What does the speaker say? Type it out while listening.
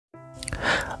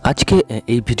আজকে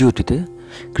এই ভিডিওটিতে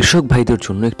কৃষক ভাইদের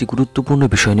জন্য একটি গুরুত্বপূর্ণ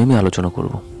বিষয় নিয়ে আমি আলোচনা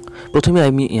করব। প্রথমে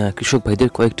আমি কৃষক ভাইদের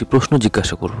কয়েকটি প্রশ্ন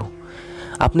জিজ্ঞাসা করব।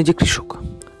 আপনি যে কৃষক,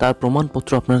 তার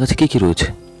প্রমাণপত্র আপনার কাছে কী কী রয়েছে?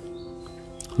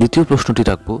 দ্বিতীয় প্রশ্নটি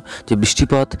রাখব যে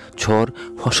বৃষ্টিপাত, ঝড়,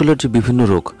 ফসলের যে বিভিন্ন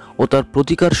রোগ ও তার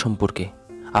প্রতিকার সম্পর্কে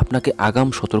আপনাকে আগাম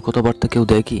সতর্কতাবার্তা কেউ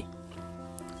দেয় কি?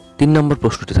 3 নম্বর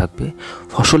প্রশ্নটি থাকবে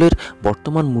ফসলের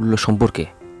বর্তমান মূল্য সম্পর্কে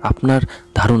আপনার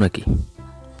ধারণা কী?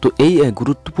 তো এই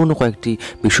গুরুত্বপূর্ণ কয়েকটি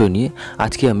বিষয় নিয়ে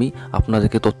আজকে আমি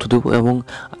আপনাদেরকে তথ্য দেব এবং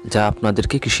যা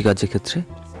আপনাদেরকে কৃষিকার্যের ক্ষেত্রে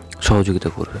সহযোগিতা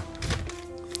করবে।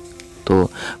 তো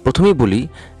প্রথমেই বলি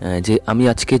যে আমি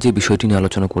আজকে যে বিষয়টি নিয়ে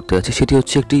আলোচনা করতে যাচ্ছি সেটি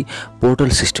হচ্ছে একটি পোর্টাল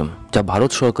সিস্টেম, যা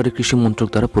ভারত সরকারের কৃষি মন্ত্রক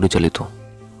দ্বারা পরিচালিত।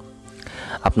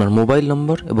 আপনার মোবাইল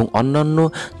নম্বর এবং অন্যান্য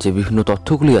যে বিভিন্ন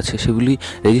তথ্যগুলি আছে সেগুলি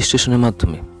রেজিস্ট্রেশনের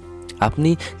মাধ্যমে আপনি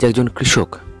যে একজন কৃষক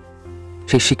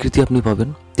সেই স্বীকৃতি আপনি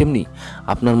পাবেন। তেমনি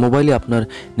আপনার মোবাইলে আপনার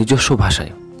নিজস্ব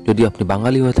ভাষায়, যদি আপনি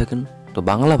বাঙালি হয়ে থাকেন তো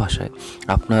বাংলা ভাষায়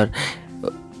আপনার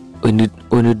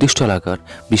ওই নির্দিষ্ট এলাকার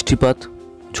বৃষ্টিপাত,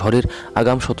 ঝড়ের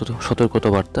আগাম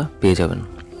সতর্কতাবার্তা পেয়ে যাবেন।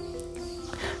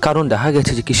 কারণ দেখা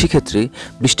গেছে যে কৃষিক্ষেত্রে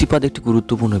বৃষ্টিপাত একটি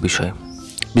গুরুত্বপূর্ণ বিষয়।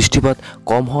 বৃষ্টিপাত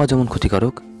কম হওয়া যেমন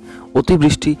ক্ষতিকারক,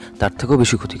 অতিবৃষ্টি তার থেকেও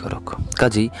বেশি ক্ষতিকারক।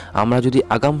 কাজেই আমরা যদি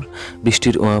আগাম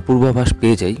বৃষ্টির পূর্বাভাস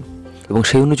পেয়ে যাই এবং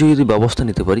সেই অনুযায়ী যদি ব্যবস্থা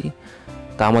নিতে পারি,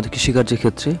 তা আমাদের কৃষিকার্যের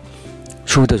ক্ষেত্রে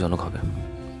সুবিধাজনক হবে।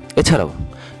 এছাড়াও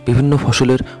বিভিন্ন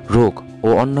ফসলের রোগ ও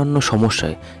অন্যান্য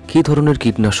সমস্যায় কী ধরনের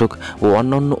কীটনাশক ও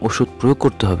অন্যান্য ওষুধ প্রয়োগ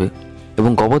করতে হবে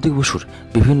এবং গবাদি পশুর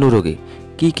বিভিন্ন রোগে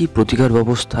কী কী প্রতিকার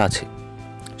ব্যবস্থা আছে,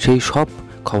 সেই সব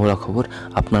খবরাখবর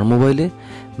আপনার মোবাইলে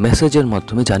মেসেজের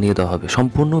মাধ্যমে জানিয়ে দেওয়া হবে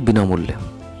সম্পূর্ণ বিনামূল্যে।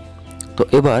 তো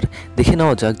এবার দেখে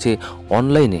নেওয়া যাক যে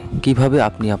অনলাইনে কিভাবে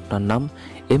আপনি আপনার নাম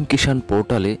mKisan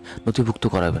পোর্টালে নথিভুক্ত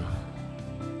করাবেন।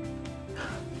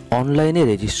 অনলাইনে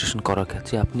রেজিস্ট্রেশন করার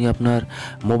ক্ষেত্রে আপনি আপনার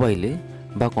মোবাইলে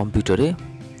বা কম্পিউটারে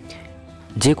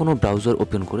যে কোনো ব্রাউজার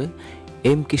ওপেন করে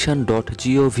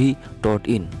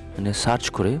mKisan.gov.in মানে সার্চ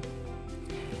করে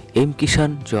mKisan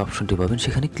যে অপশনটি পাবেন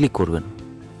সেখানে ক্লিক করবেন।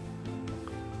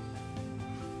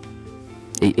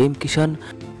 এই mKisan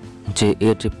যে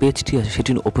এর যে পেজটি আছে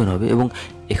সেটি ওপেন হবে এবং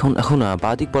এখন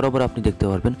বাঁদিক বরাবর আপনি দেখতে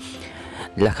পারবেন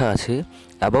লেখা আছে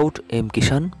অ্যাবাউট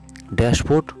mKisan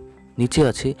ড্যাশবোর্ড, নিচে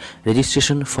আছে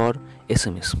রেজিস্ট্রেশন ফর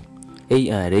SMS। এই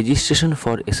রেজিস্ট্রেশন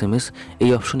ফর SMS এই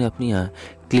অপশনে আপনি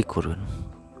ক্লিক করবেন।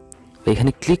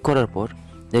 এখানে ক্লিক করার পর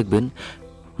দেখবেন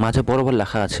মাঝে বরাবর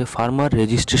লেখা আছে ফার্মার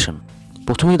রেজিস্ট্রেশন।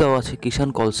 প্রথমেই দেওয়া আছে কিষাণ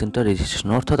কল সেন্টার রেজিস্ট্রেশন,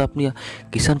 অর্থাৎ আপনি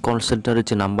কিষাণ কল সেন্টারের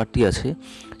যে নাম্বারটি আছে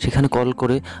সেখানে কল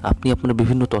করে আপনি আপনার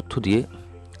বিভিন্ন তথ্য দিয়ে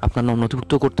আপনার নাম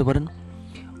নথিভুক্ত করতে পারেন।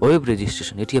 ওয়েব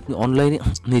রেজিস্ট্রেশন, এটি আপনি অনলাইনে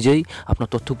নিজেই আপনার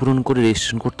তথ্য পূরণ করে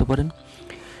রেজিস্ট্রেশন করতে পারেন।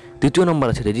 দ্বিতীয় নাম্বার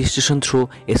আছে রেজিস্ট্রেশন থ্রু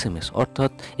SMS,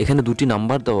 অর্থাৎ এখানে 2টি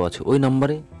নাম্বার দেওয়া আছে, ওই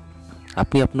নাম্বারে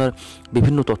আপনি আপনার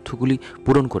বিভিন্ন তথ্যগুলি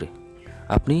পূরণ করে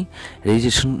আপনি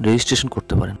রেজিস্ট্রেশন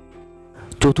করতে পারেন।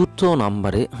 চতুর্থ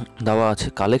নাম্বারে দেওয়া আছে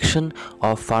collection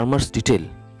of farmers detail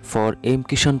for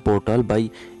mKisan portal by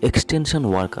extension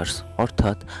workers,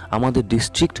 অর্থাৎ আমাদের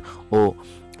ডিস্ট্রিক্ট ও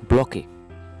ব্লকে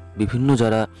বিভিন্ন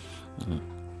যারা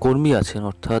কর্মী আছেন,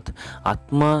 অর্থাৎ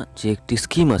আত্মা যে একটি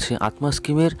স্কিম আছে, আত্মা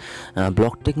স্কিমের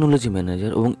ব্লক টেকনোলজি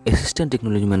ম্যানেজার এবং অ্যাসিস্ট্যান্ট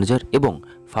টেকনোলজি ম্যানেজার এবং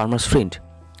ফার্মার্স ফ্রেন্ড,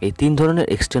 এই 3 ধরনের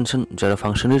এক্সটেনশন যারা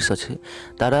ফাংশনারিজ আছে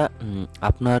তারা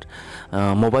আপনার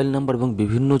মোবাইল নাম্বার এবং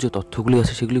বিভিন্ন যে তথ্যগুলি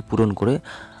আছে সেগুলি পূরণ করে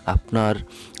আপনার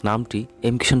নামটি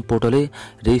mKisan পোর্টালে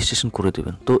রেজিস্ট্রেশন করে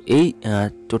দেবেন। তো এই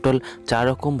টোটাল 4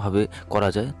 রকমভাবে করা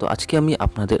যায়। তো আজকে আমি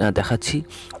আপনাদের দেখাচ্ছি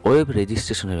ওয়েব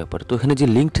রেজিস্ট্রেশনের ব্যাপারে। তো এখানে যে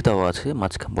লিঙ্কটি দেওয়া আছে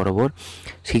মাঝখান বরাবর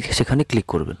সেখানে ক্লিক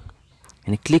করবেন।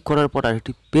 এখানে ক্লিক করার পর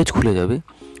আরেকটি পেজ খুলে যাবে,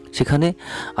 সেখানে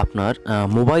আপনার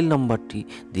মোবাইল নাম্বারটি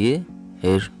দিয়ে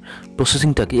এর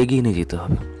প্রসেসিংটাকে এগিয়ে নিয়ে যেতে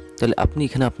হবে। তাহলে আপনি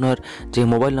এখানে আপনার যে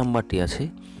মোবাইল নাম্বারটি আছে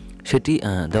সেটি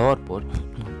দেওয়ার পর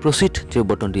প্রসিড যে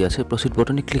বাটনটি আছে প্রসিড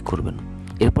বাটনে ক্লিক করবেন।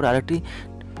 এরপর আরেকটি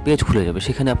পেজ খুলে যাবে,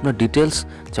 সেখানে আপনার ডিটেলস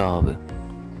চাওয়া হবে,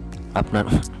 আপনার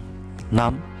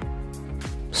নাম,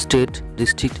 স্টেট,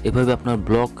 ডিস্ট্রিক্ট, এভাবে আপনার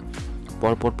ব্লক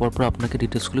পরপর আপনাকে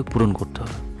ডিটেলসগুলি পূরণ করতে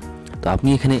হবে। তো আপনি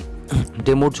এখানে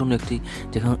ডেমোর জন্য একটি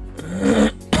যেখানে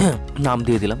নাম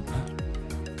দিয়ে দিলাম।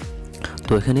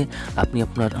 তো এখানে আপনি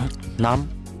আপনার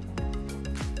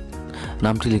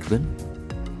নামটি লিখবেন।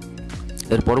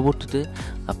 এর পরবর্তীতে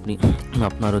আপনি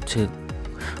আপনার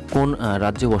কোন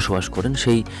রাজ্যে বসবাস করেন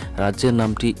সেই রাজ্যের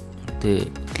নামটিতে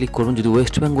ক্লিক করবেন। যদি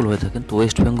ওয়েস্ট বেঙ্গল হয়ে থাকেন তো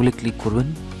ওয়েস্ট বেঙ্গলে ক্লিক করবেন।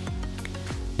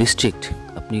 ডিস্ট্রিক্ট,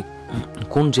 আপনি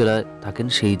কোন জেলায় থাকেন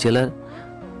সেই জেলার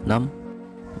নাম,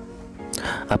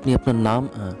 আপনি আপনার নাম,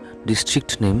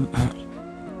 ডিস্ট্রিক্ট নেম,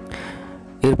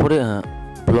 এরপরে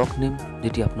ব্লক নেম,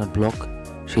 যেটি আপনার ব্লক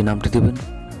সেই নামটি দেবেন।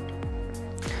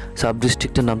 সাব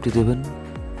ডিস্ট্রিক্টের নামটি দেবেন,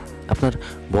 আপনার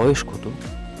বয়স কত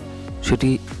সেটি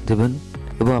দেবেন,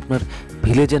 এবং আপনার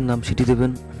ভিলেজের নাম সেটি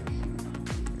দেবেন,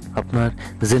 আপনার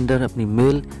জেন্ডার আপনি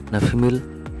মেল না ফিমেল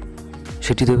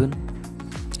সেটি দেবেন।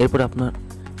 এরপরে আপনার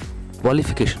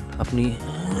কোয়ালিফিকেশন, আপনি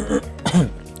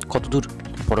কতদূর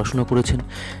পড়াশোনা করেছেন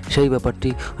সেই ব্যাপারটি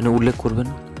উল্লেখ করবেন।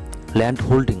 ল্যান্ড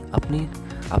হোল্ডিং,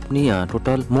 আপনি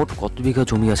টোটাল মোট কত বিঘা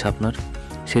জমি আছে আপনার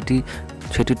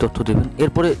সেটির তথ্য দেবেন।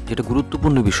 এরপরে যেটা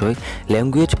গুরুত্বপূর্ণ বিষয়,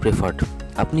 ল্যাঙ্গুয়েজ প্রেফার্ড,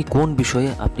 আপনি কোন বিষয়ে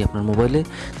আপনি আপনার মোবাইলে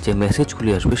যে মেসেজগুলি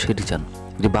আসবে সেটি চান।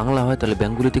 যদি বাংলা হয় তাহলে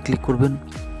বেঙ্গলিতে ক্লিক করবেন।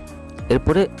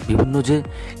 এরপরে বিভিন্ন যে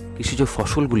কৃষিজ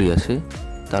ফসলগুলি আছে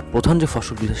তার প্রধান যে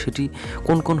ফসলগুলি আছে সেটি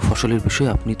কোন কোন ফসলের বিষয়ে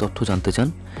আপনি তথ্য জানতে চান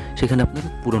সেখানে আপনাকে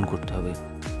পূরণ করতে হবে।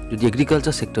 যদি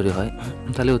এগ্রিকালচার সেক্টরে হয়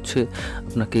তাহলে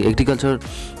আপনাকে এগ্রিকালচার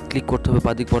ক্লিক করতে হবে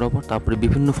বাদিক বরাবর, তারপরে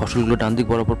বিভিন্ন ফসলগুলো ডান দিক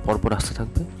বরাবর পরপর আসতে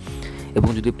থাকবে। এবং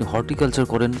যদি আপনি হর্টিকালচার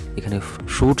করেন এখানে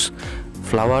ফ্রুটস,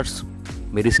 ফ্লাওয়ার্স,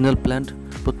 মেডিসিনাল প্ল্যান্ট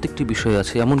প্রত্যেকটি বিষয়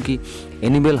আছে, এমনকি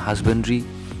অ্যানিম্যাল হাজবেন্ড্রি,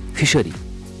 ফিশারি।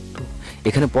 তো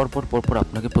এখানে পরপর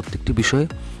আপনাকে প্রত্যেকটি বিষয়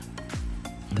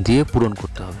দিয়ে পূরণ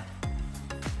করতে হবে।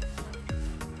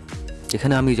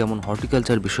 এখানে আমি যেমন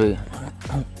হর্টিকালচার বিষয়ে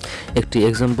একটি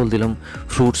এক্সাম্পল দিলাম,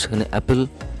 ফ্রুটস, এখানে অ্যাপেল।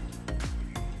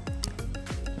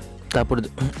 তারপরে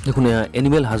দেখুন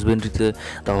অ্যানিম্যাল হাজবেন্ড্রিতে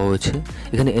দেওয়া হয়েছে,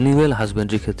 এখানে অ্যানিম্যাল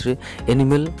হাজবেন্ড্রির ক্ষেত্রে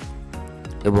অ্যানিম্যাল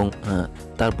এবং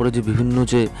তারপরে যে বিভিন্ন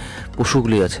যে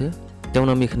পশুগুলি আছে, যেমন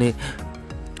আমি এখানে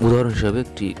উদাহরণ হিসাবে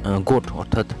একটি গোট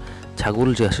অর্থাৎ ছাগল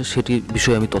যে আসে সেটির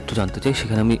বিষয়ে আমি তথ্য জানতে চাই,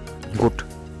 সেখানে আমি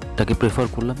গোটটাকে প্রেফার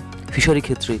করলাম। ফিশারি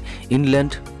ক্ষেত্রে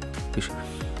ইনল্যান্ড ফিশ,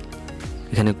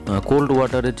 এখানে কোল্ড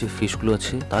ওয়াটারের যে ফিশগুলো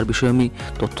আছে তার বিষয়ে আমি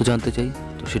তথ্য জানতে চাই,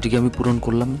 তো সেটিকে আমি পূরণ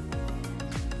করলাম।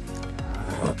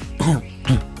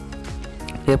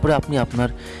 এরপরে আপনি আপনার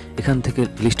এখান থেকে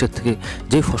লিস্টের থেকে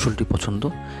যে ফসলটি পছন্দ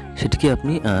সেটিকে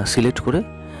আপনি সিলেক্ট করে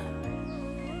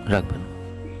রাখবেন।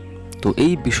 তো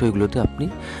এই বিষয়গুলোতে আপনি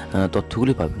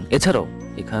তথ্যগুলি পাবেন। এছাড়াও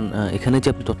এখানে যে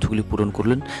আপনি তথ্যগুলি পূরণ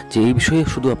করলেন যে এই বিষয়ে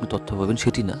শুধু আপনি তথ্য পাবেন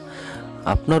সেটি না,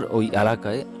 আপনার ওই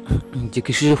এলাকায় যে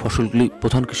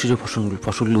প্রধান কৃষিজ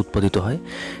ফসলগুলি উৎপাদিত হয়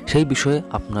সেই বিষয়ে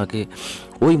আপনাকে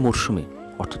ওই মরশুমে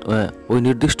অর্থাৎ ওই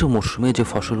নির্দিষ্ট মরশুমে যে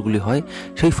ফসলগুলি হয়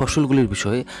সেই ফসলগুলির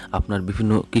বিষয়ে আপনার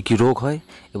বিভিন্ন কী রোগ হয়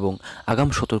এবং আগাম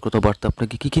সতর্কতা বার্তা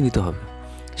আপনাকে কী নিতে হবে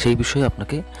সেই বিষয়ে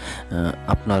আপনাকে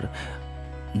আপনার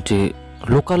যে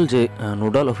লোকাল যে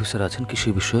নোডাল অফিসার আছেন কৃষি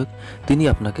বিষয়ক তিনি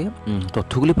আপনাকে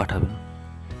তথ্যগুলি পাঠাবেন।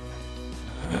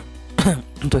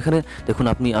 তো এখানে দেখুন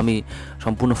আমি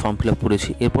সম্পূর্ণ ফর্ম ফিল আপ করেছি।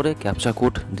 এরপরে ক্যাপচা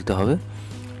কোড দিতে হবে,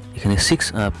 এখানে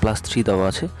 6+3 দেওয়া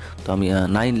আছে, তো আমি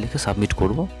 9 লিখে সাবমিট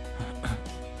করব।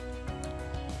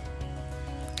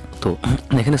 তো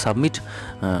এখানে সাবমিট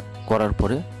করার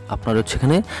পরে আপনার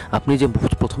এখানে আপনি যে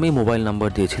প্রথমেই মোবাইল নাম্বার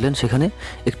দিয়েছিলেন সেখানে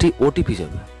একটি ওটিপি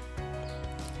যাবে,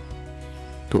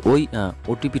 তো ওই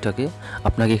ওটিপিটাকে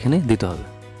আপনাকে এখানে দিতে হবে।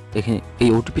 এখানে এই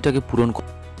ওটিপিটাকে পূরণ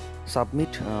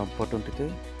সাবমিট বাটনটিতে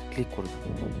ক্লিক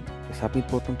করবেন। সাবমিট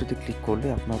বাটনটিতে ক্লিক করলে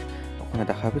আপনার ওখানে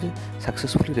দেখাবে যে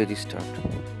সাকসেসফুলি রেজিস্টার্ড।